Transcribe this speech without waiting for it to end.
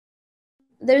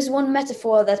There's one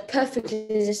metaphor that perfectly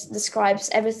describes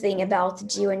everything about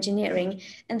geoengineering,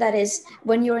 and that is,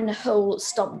 when you're in a hole,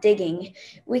 stop digging.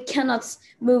 We cannot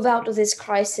move out of this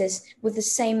crisis with the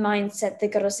same mindset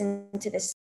that got us into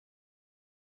this.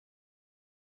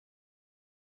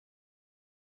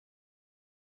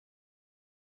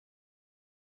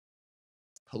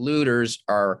 Polluters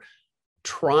are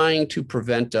trying to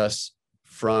prevent us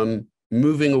from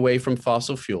moving away from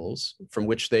fossil fuels, from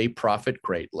which they profit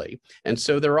greatly. And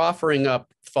so they're offering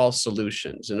up false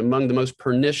solutions. And among the most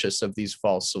pernicious of these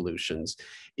false solutions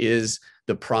is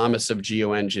the promise of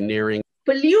geoengineering.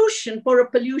 Pollution for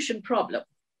a pollution problem.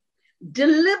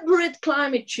 Deliberate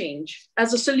climate change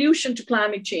as a solution to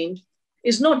climate change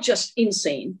is not just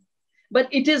insane, but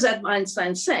it is, as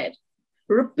Einstein said,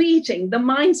 repeating the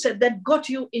mindset that got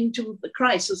you into the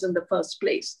crisis in the first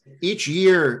place. Each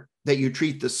year that you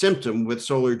treat the symptom with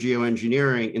solar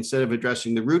geoengineering instead of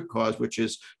addressing the root cause, which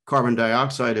is carbon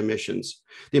dioxide emissions,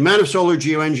 the amount of solar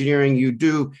geoengineering you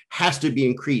do has to be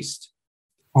increased.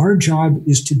 Our job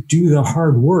is to do the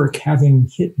hard work, having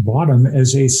hit bottom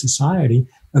as a society,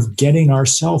 of getting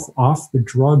ourselves off the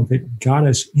drug that got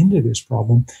us into this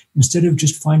problem, instead of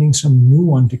just finding some new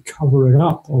one to cover it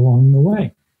up along the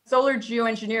way. Solar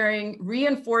geoengineering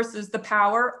reinforces the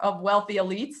power of wealthy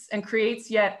elites and creates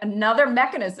yet another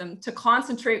mechanism to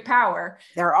concentrate power.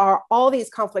 There are all these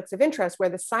conflicts of interest where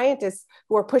the scientists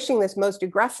who are pushing this most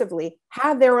aggressively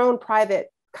have their own private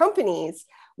companies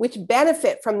which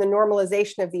benefit from the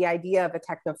normalization of the idea of a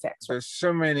techno-fix. There's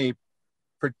so many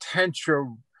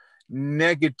potential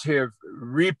negative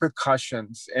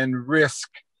repercussions and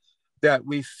risk that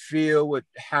we feel would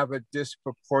have a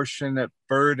disproportionate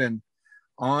burden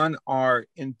on our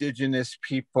indigenous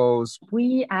peoples.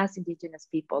 We as indigenous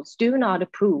peoples do not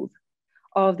approve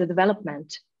of the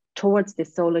development towards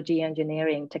this solar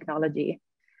geoengineering technology,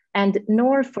 and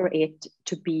nor for it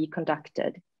to be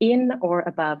conducted in or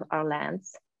above our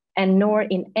lands, and nor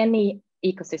in any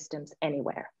ecosystems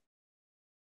anywhere.